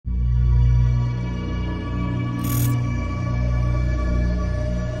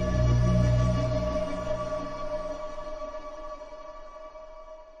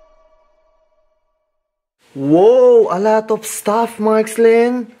Whoa, a lot of stuff,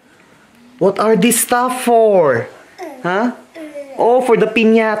 Marxlin. What are these stuff for? Huh? Oh, for the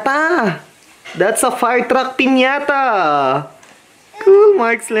piñata. That's a fire truck piñata. Cool,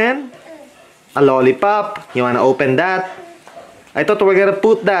 Marxlin. A lollipop. You wanna open that? I thought we're gonna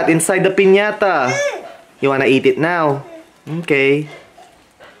put that inside the piñata. You wanna eat it now? Okay.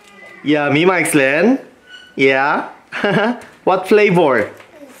 Yummy, Marxlin. Yeah? What flavor?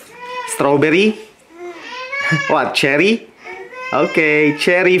 Strawberry? What, cherry? Okay,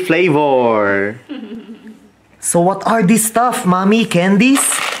 cherry flavor. So what are these stuff, Mommy? Candies?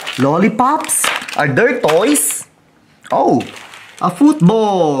 Lollipops? Are there toys? Oh, a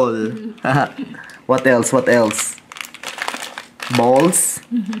football. What else? What else? Balls?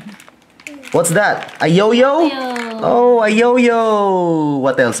 What's that? A yo-yo? Oh, a yo-yo.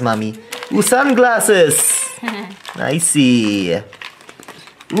 What else, Mommy? Ooh, sunglasses. I see.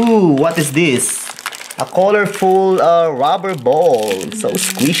 Ooh, what is this? A colorful rubber ball. So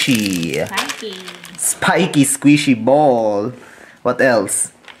squishy. Spiky squishy ball. What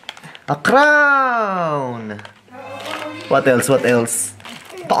else? A crown. What else? What else?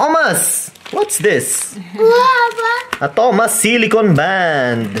 Thomas! What's this? A Thomas silicone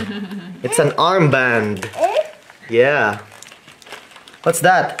band. It's an armband. Yeah. What's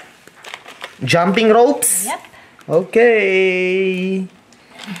that? Jumping ropes? Yep. Okay.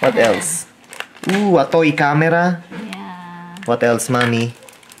 What else? Ooh, a toy camera. Yeah. What else, Mommy?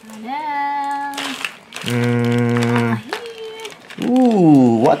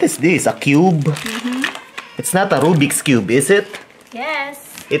 Ooh, what is this? A cube? It's not a Rubik's Cube, is it? Yes.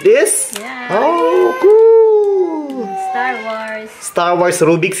 It is? Yeah. Oh, cool. Star Wars. Star Wars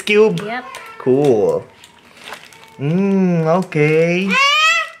Rubik's Cube? Yep. Cool. Okay.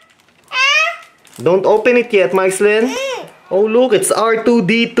 Don't open it yet, Marxlin. Oh, look, it's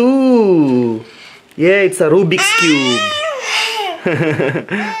R2-D2. Yeah, it's a Rubik's Cube.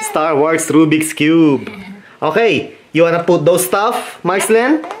 Star Wars Rubik's Cube. Okay, you wanna put those stuff,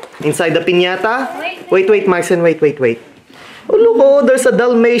 Marxlin, inside the piñata? Wait, Marxlin, wait. Oh, look, oh, there's a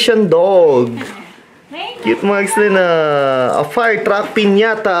Dalmatian dog. Cute, Marxlin, a fire truck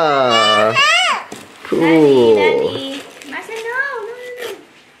piñata. Cool. Daddy. Marcel,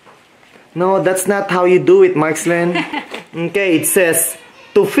 No, that's not how you do it, Marxlin. Okay, it says,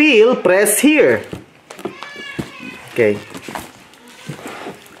 to feel, press here. Okay.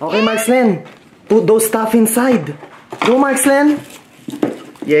 Okay, Marxlin. Put those stuff inside. Go, Marxlin.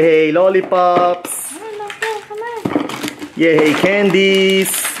 Yay, lollipops. Yay,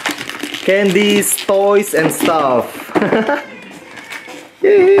 candies. Candies, toys, and stuff.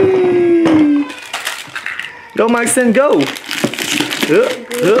 Yay. Go, Marxlin, go.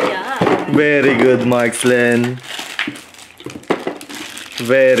 Very good, Marxlin.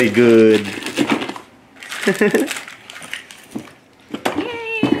 Very good.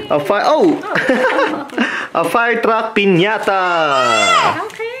 A fire truck piñata.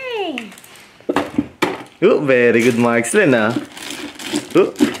 Okay. Very good, Marxlin.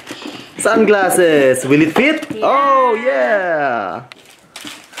 Sunglasses. Will it fit? Yeah. Oh, yeah.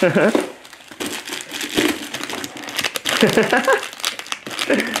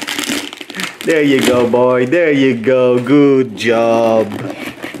 There you go, boy. There you go. Good job.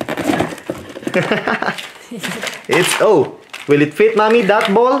 Will it fit, Mommy,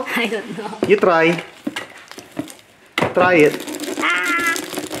 that ball? I don't know. You try. Try it.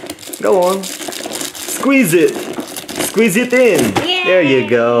 Go on. Squeeze it. Squeeze it in. Yay. There you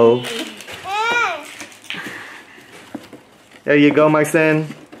go. There you go, Marxlin.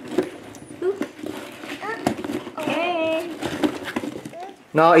 Okay.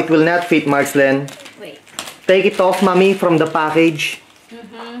 No, it will not fit, Marxlin. Wait. Take it off, Mommy, from the package.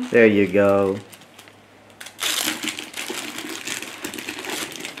 There you go.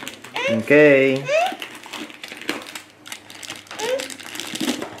 Okay.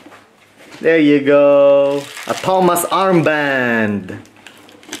 There you go. A Thomas armband.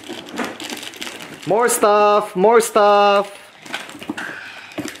 More stuff. More stuff.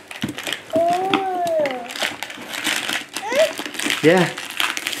 Yeah.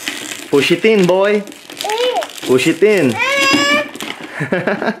 Push it in, boy. Push it in.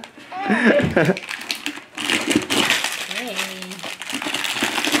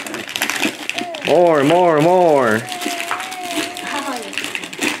 More.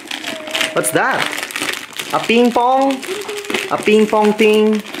 What's that? A ping pong? A ping pong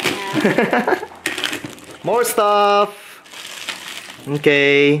thing? More stuff.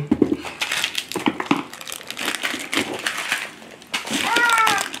 Okay.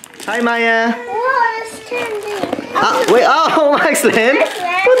 Hi, Maya. Whoa, it's candy. Wait, oh, Maxlin.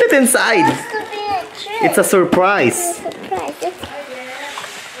 Put it inside. This could be a tree. It's a surprise. Surprise.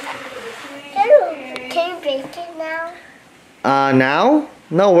 Can you break it now? Now?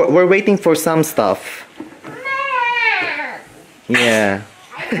 No, we're waiting for some stuff. Yeah.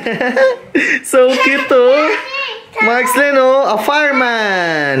 So cute, oh. Marcelin, oh, a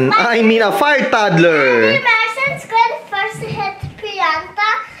fireman. I mean, a fire toddler. Marcel's going first to hit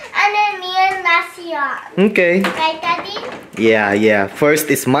Pinata, and then me and Nasion. Okay. Right, Daddy? Yeah. First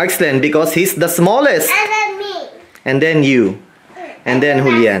is Marcelin because he's the smallest. And then me. And then you. And then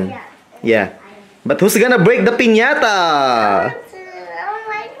Hulyan. Yeah. But who's gonna break the piñata?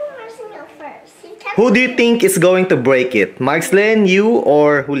 Who do you think is going to break it? Marcelin, you,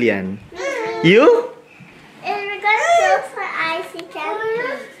 or Hulyan? You? And we're gonna close our eyes. You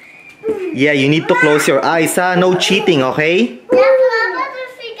can't. Yeah, you need to close your eyes, huh? No cheating, okay?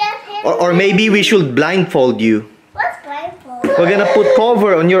 Or maybe we should blindfold you. What's blindfold? We're gonna put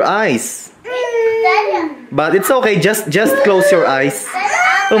cover on your eyes. But it's okay, just close your eyes.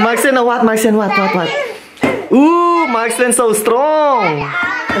 Oh, Marcelin, what? Marcelin, what? Ooh, Marcelin so strong.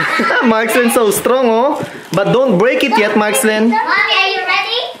 Marcelin so strong, oh. But don't break it yet, Marcelin. Mommy, are you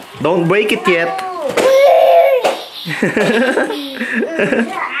ready? Don't break it yet.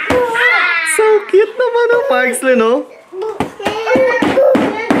 So cute naman, oh, Marcelin, oh.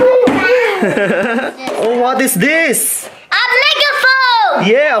 Oh, what is this? A megaphone!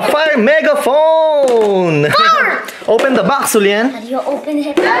 Yeah, a fire megaphone. Open the box, Hulyan. How do you open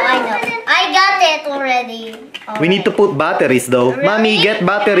it? Oh, I know. I got it already. We need to put batteries, though. Mommy, get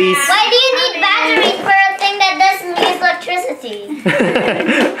batteries. Why do you need batteries for a thing that doesn't use electricity?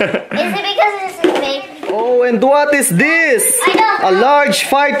 Is it because it's fake? Oh, and what is this? I know. A large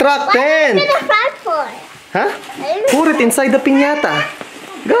fire truck tent. What is it a front for? Huh? Put it inside the piñata.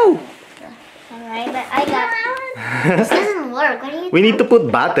 Go. Alright, but I got it. This doesn't work. What do you We need to put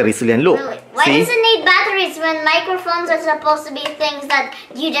batteries, Hulyan. Look. Why See? does it need batteries when microphones are supposed to be things that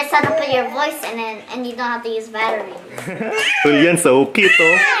you just have to put your voice in and you don't have to use batteries? Hulyan, so cute,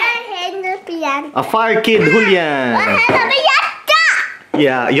 oh. A fire kid, Hulyan.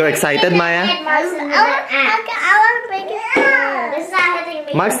 Yeah, you're excited, Maya? I want to break it. This is not hitting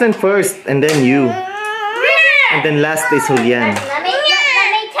me. Marcelin first, and then you. And then last is Hulyan. Let me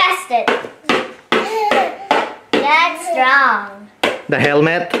test it. Yeah, it's strong. The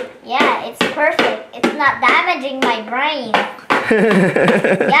helmet. Yeah, it's perfect. It's not damaging my brain.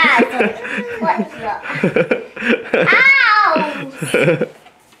 Yeah, Ow!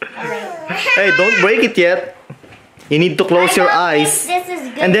 Hey, don't break it yet. You need to close your eyes. This is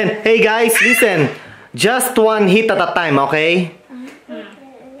good. And then, hey guys, listen. Just one hit at a time, okay?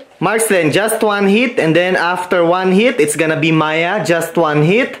 Marcelin, just one hit. And then after one hit, it's gonna be Maya, just one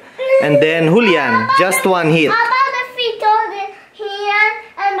hit. And then Hulyan, just one hit. How about if we told it Hulyan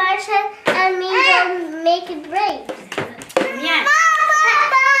and Marcel and me don't make it break? Yeah.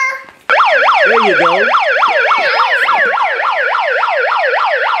 There you go.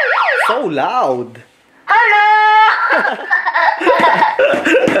 So loud. Hello!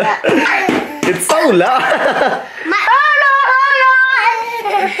 It's so loud.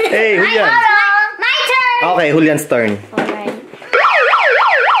 Hey, Hulyan. My turn! Okay, Hulyan's turn. Alright.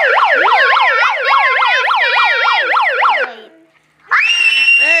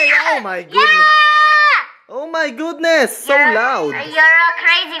 Hey, oh my goodness. Oh my goodness, so loud. You're a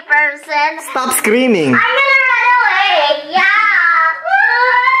crazy person. Stop screaming. I'm gonna run away. Yeah.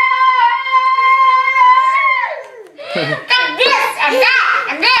 Like this and that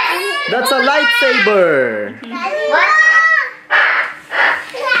and this. That's a lightsaber. What?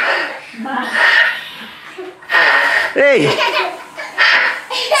 Hey,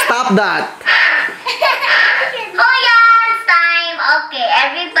 stop that. Oh yeah, it's time. Okay,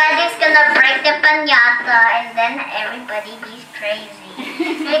 everybody's gonna break the piñata and then everybody be crazy.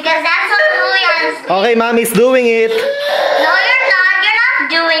 Because that's what Hulyan's doing. Okay, mommy's doing it. No, you're not. You're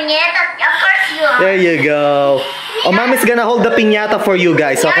not doing it. Of course you are. There you go. Oh, mommy's gonna hold the piñata for you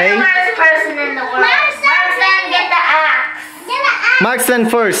guys, okay? You're the worst person in the world. Marcelin, get the axe. Get the axe. Marcelin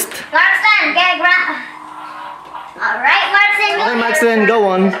first. Marcelin, get a grab. Alright, Marcelin. Okay, Marcelin, go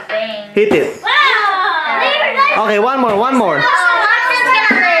on. Hit it. Wow. Okay, one more. Oh, Marcel's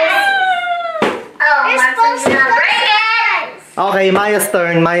gonna lose. Oh, Marcel's gonna break it. Okay, Maya's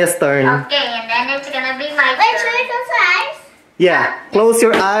turn. Okay, and then it's gonna be my turn. Wait, should we close our eyes? Yeah, close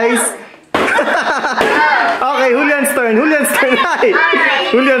your eyes. Okay, Hulyan's turn. Hi.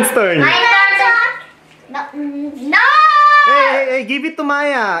 Hulyan's turn. My turn. No! Hey, give it to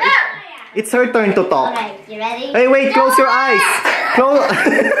Maya. It's her turn to talk. Alright, you ready? Hey, wait, close your eyes. Close.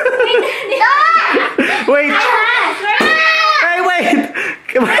 Wait. Hey, wait.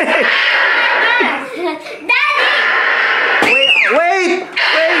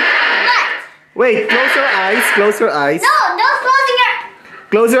 Wait, close your eyes. Close your eyes. No, no closing your...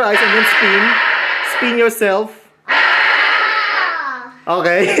 Close your eyes and then spin. Spin yourself. Ah.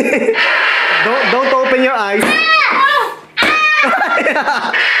 Okay. don't open your eyes.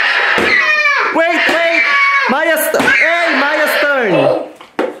 Wait. Maya's turn.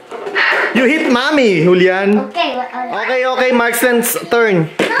 You hit mommy, Hulyan. Okay, Okay, Markson's turn.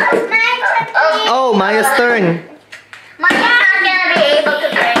 Oh, Maya's turn. Maya's not gonna be able to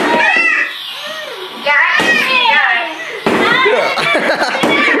break it.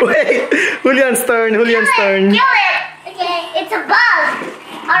 Wait, Hulyan's turn. Kill it. Okay, it's a bug.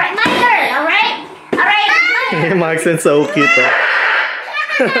 Alright, my turn, alright? Alright. Markson's so cute.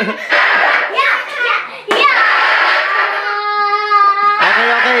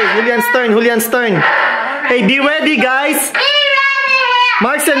 Okay, Hulyan's turn. Hey, be ready, guys. Be ready.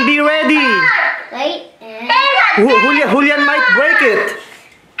 Markson, be ready. Wait. Hulyan might break it.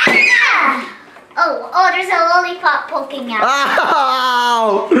 Oh, there's a lollipop poking out.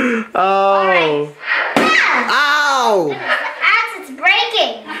 Ow! Oh. Ow! The axe is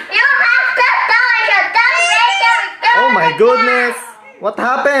breaking. You have to touch it. Don't break it. Oh my goodness. What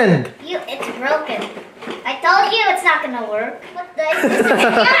happened? It's broken. I told you it's not gonna work. What the? You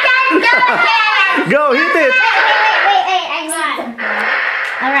can't do it. Go, hit it. Wait. I need something.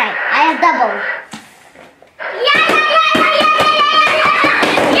 Alright, I have double.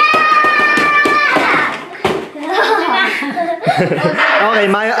 Okay,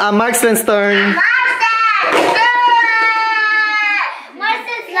 Markson's turn.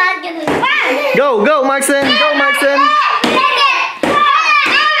 Marston's not gonna work. Go, Markson. Go, Markson.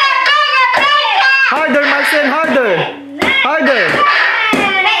 Harder, Markson, harder.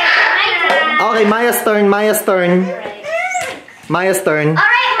 Okay, Maya's turn. Alright,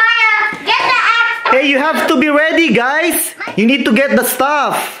 Maya, get the axe. Hey, you have to be ready, guys. You need to get the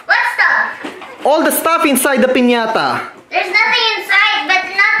stuff. What stuff? All the stuff inside the piñata. There's nothing inside, but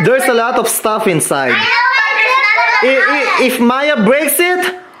not. There's a lot of stuff inside. I know, but there's nothing. If Maya breaks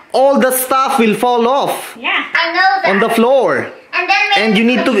it, all the stuff will fall off Yeah, I know that. on the floor. And then And you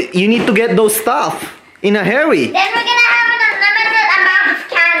need to get those stuff in a hurry. Then we're gonna have an unlimited amount of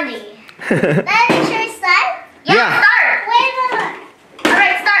candy. Then should we start? Yeah. Start. Wait a minute.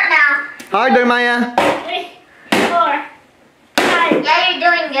 Alright, start now. Harder, Maya. 3, 4, 5, Yeah, you're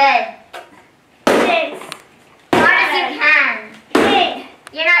doing good. 6, Hard as you can. 8,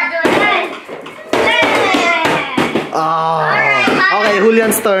 You're not doing good. 9. Oh. Alright, Maya. Okay,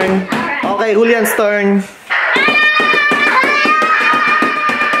 Hulyan's turn. Okay, Hulyan's turn.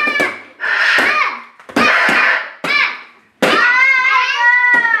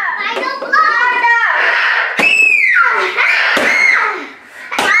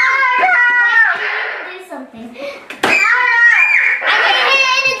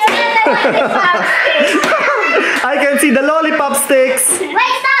 I can see the lollipop sticks. Wait,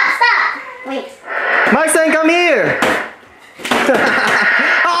 stop. Wait. Markson, come here.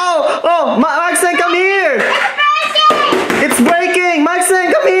 Markson, come here. It's breaking.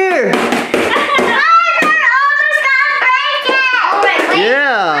 Markson, come here. Alright, wait.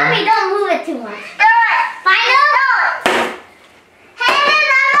 Yeah. Mommy, don't move it too much. Do it. Final. Hit it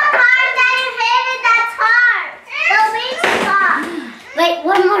on the part that you hit it that's hard. Don't make it stop. Wait,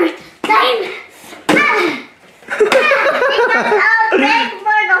 one more time.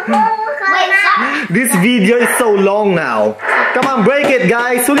 Wait, stop. This video is so long now. Come on, break it,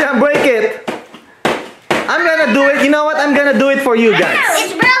 guys. Hulyan, break it. I'm gonna do it. You know what? I'm gonna do it for you guys.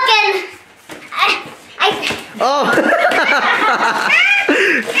 It's broken. Oh.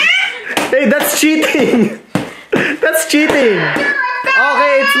 Hey, that's cheating. That's cheating.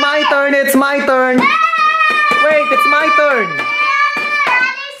 Okay, it's my turn. It's my turn. Wait, it's my turn.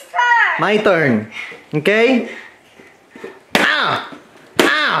 My turn. Okay? Ah!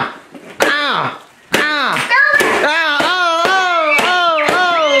 Ah! Ah! Ah! Ah!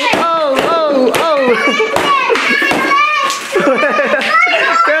 Oh!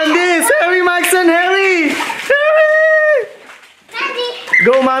 Candies! Hurry, Maxon! Hurry!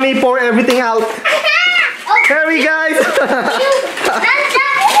 Go, mommy, pour everything out. Hurry, guys!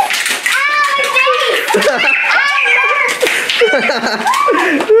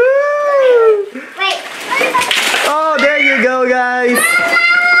 Oh, there you go, guys.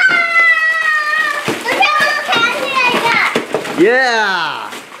 Yeah.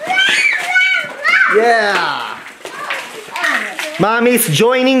 Yeah. Mommy's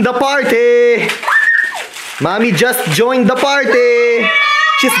joining the party. Mommy just joined the party.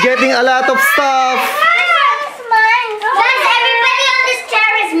 She's getting a lot of stuff. Everybody on this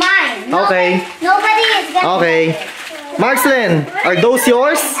chair is mine. Okay. Nobody is gonna. Okay. Markslin, are those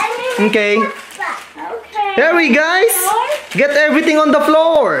yours? Okay. Hurry, guys! Get everything on the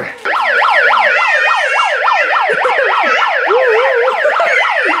floor!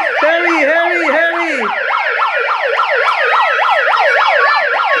 Hurry, hurry, hurry!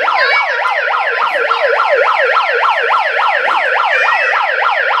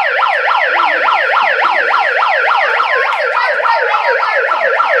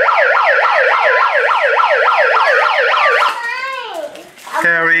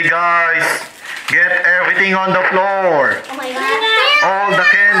 Hurry, guys! Get everything on the floor! Oh my god. All the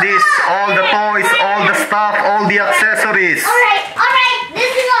candies, all the toys, all the stuff, all the accessories. Alright.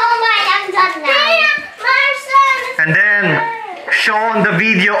 This is all mine. I'm done now. And then, show on the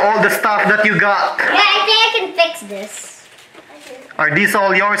video all the stuff that you got. Yeah, I think I can fix this. Are these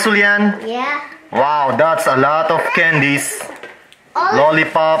all yours, Hulyan? Yeah. Wow, that's a lot of candies.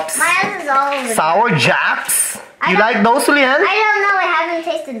 Lollipops. Mine is all over. Sour Jacks. You I don't- like those, Hulyan? I don't know. I haven't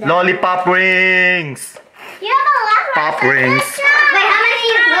tasted them. Lollipop rings. You have a lot of Pop rings. Wait, how many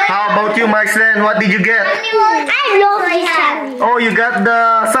you put? How about you, Marceline? What did you get? I love these candies. Oh, you got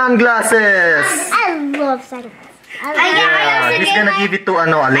the sunglasses. I love sunglasses. Yeah, he's gonna give it to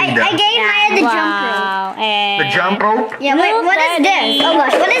Alida. I gave Maya the jump rope. The jump rope? Yeah, wait, what is this? Oh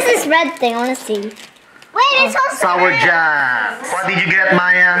gosh, what is this red thing? I want to see. Wait, it's also Sour Jacks. What did you get,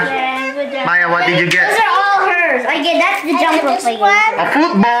 Maya? Maya, what did you Those get? are all hers. I get that's the jump rope I get. A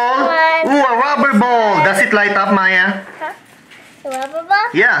football? Ooh, a rubber ball. Does it light up, Maya? The rubber ball?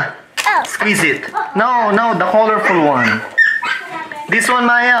 Yeah. Oh. Squeeze it. No, the colorful one. This one,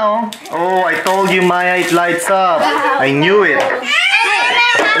 Maya, oh. Oh, I told you, Maya, it lights up. I knew it.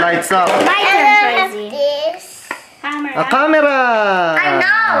 It lights up. My turn, crazy. A camera. I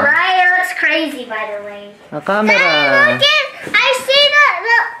know, right? It looks crazy, by the way. A camera. I see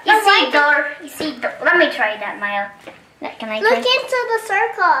the door. You see, let me try that, Maya. Can I look into the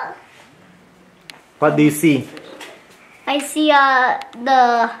circle? What do you see? I see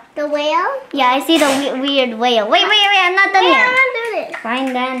the whale. Yeah, I see the weird whale. Wait, I'm not done yet. I'm not doing it.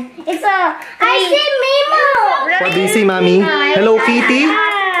 Fine then. It's I see Mimo. What do you see, Mommy? Hello Kitty?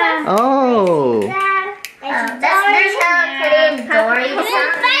 Oh. That's Hello Kitty and Dory. It's a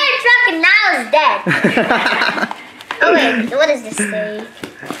fire truck and now it's dead. Oh wait, what does this say?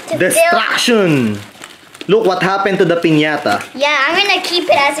 Destruction. Look what happened to the piñata. Yeah, I'm gonna keep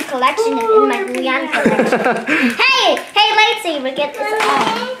it as a collection in my Hulyan collection. hey, lightsaber, get this on.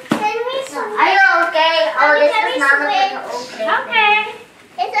 Are you okay? Oh, this is not looking okay. Okay.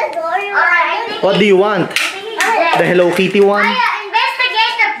 It's a Dory. Alright. What do you want? The Hello Kitty one?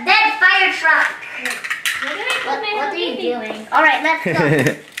 Investigate the dead fire truck. What are you doing? Alright, let's go.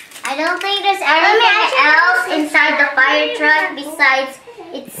 I don't think there's anything else inside the fire truck besides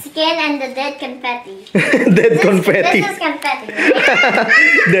its skin and the dead confetti. Dead confetti. This is confetti,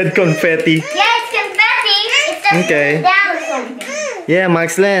 right? Dead confetti. Yeah, it's confetti. It's just Okay. down something. Yeah,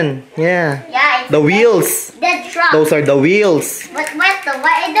 Marceline. Yeah. Yeah, it's The wheels. dead truck. Those are the wheels. But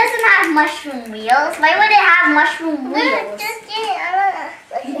why it doesn't have mushroom wheels? Why would it have mushroom wheels?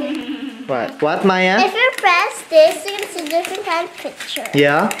 What, Maya? If you press this, you can see different kind of picture.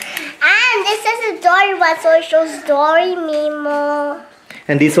 Yeah. And this is a Dory one, so it shows Dory, Mimo.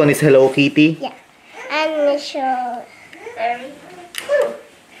 And this one is Hello Kitty. Yeah. And it shows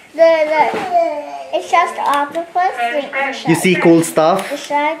it shows the octopus, You see cool stuff? the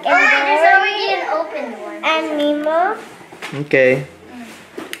shark, and there's already an open one. And Mimo. Okay.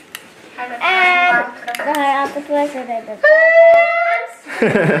 And the octopus and then the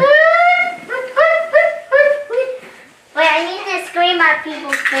Wait, I need to scream at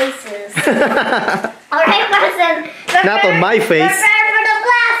people's faces. Alright, person. Not on my face. Prepare for the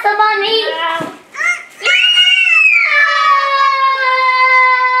blast of on me.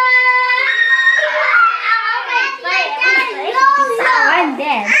 I'm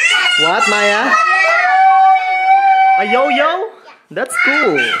dead. What, Maya? A yo-yo? That's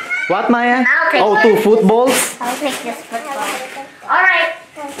cool. What, Maya? I'll take Oh, one. 2 footballs? I'll take this football. Alright.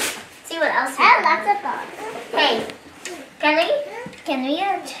 See what else we got. Lots of fun. Hey, can we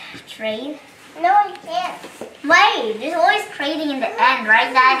trade? No, you can't. Wait, there's always trading in the end,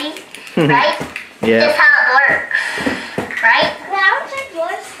 right, Daddy? Right? Yeah. That's how it works. Right? Well, I want to check your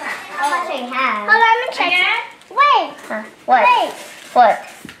stuff. How much I have. Hold on, I'm going to check. Wait. What? Wait.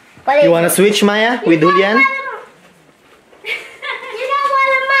 What is You wanna switch, Maya, with Hulyan? You got one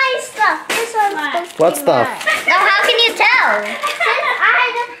of my stuff. This one's What stuff? Now, how can you tell?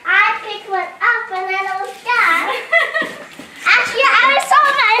 I picked one up and then it was gone. Actually, I saw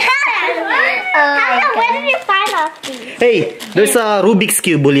my hand. Where did you find all these? Hey, there's a Rubik's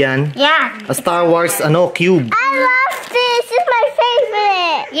Cube, Hulyan. Yeah. A Star Wars, cube. I love this. This is my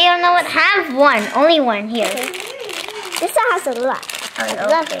favorite. You don't know what? Have one. Only one here. This one has a lot.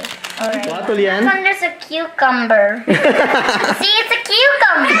 Okay. Alright. What, Hulyan? There's a cucumber. See, it's a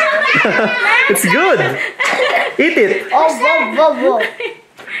cucumber. It's good. Eat it. Oh, whoa.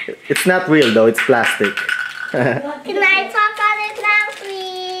 It's not real though. It's plastic. Can I talk on it now,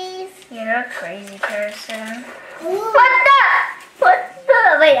 please? You're a crazy person. What the?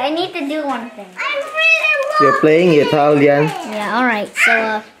 Wait, I need to do one thing. I'm really You're playing it, huh, Hulyan? Yeah, alright.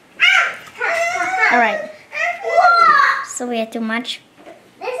 So, alright. So we have to match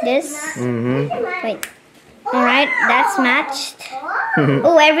this. Wait. Alright, that's matched.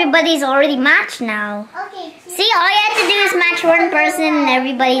 Oh, everybody's already matched now. Okay. See, all you have to do is match one person and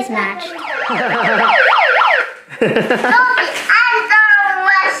everybody's matched.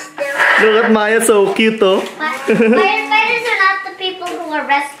 Look at Maya, so cute, oh. Firefighters are not the people who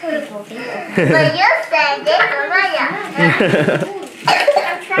arrest people. But you said it, Maya.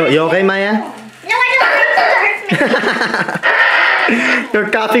 Oh, you okay, Maya? No, I don't think so. It hurts me. You're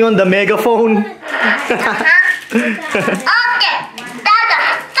coughing on the megaphone. Okay. Dada,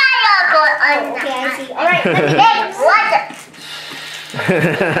 fire go on. Okay, I see. Alright, let me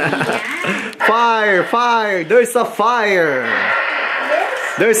Fire, fire. There's a fire.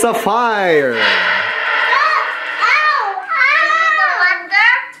 There's a fire.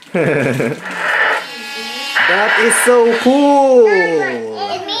 That is so cool.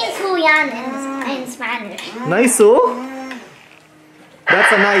 It means Hulyan in Spanish. Nice, oh.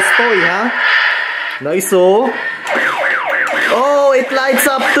 That's a nice toy, huh? Nice, oh. Oh, it lights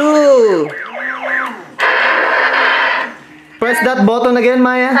up too. Press that button again,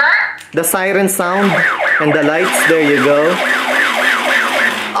 Maya. The siren sound and the lights. There you go.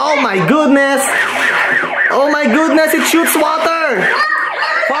 Oh my goodness. Oh my goodness, it shoots water.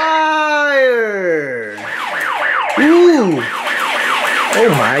 Fire. Ooh. Oh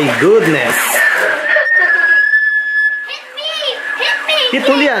my goodness. Hit me! Hit me! Hit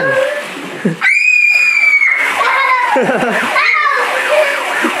Hulyan.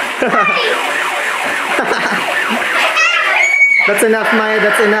 That's enough, Maya.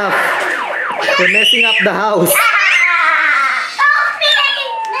 That's enough. You're messing up the house.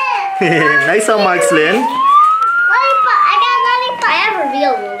 Nice, how Markslin. Lollipop. I got lollipop. I have a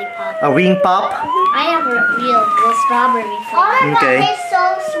real lollipop. A ring pop. I have a real strawberry flavor. Lollipop Okay. is so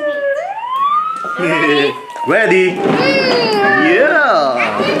sweet. Ready? Yeah.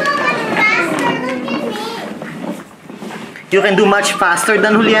 You can do much faster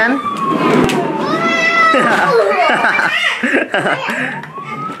than Hulyan.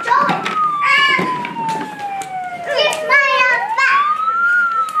 Show it.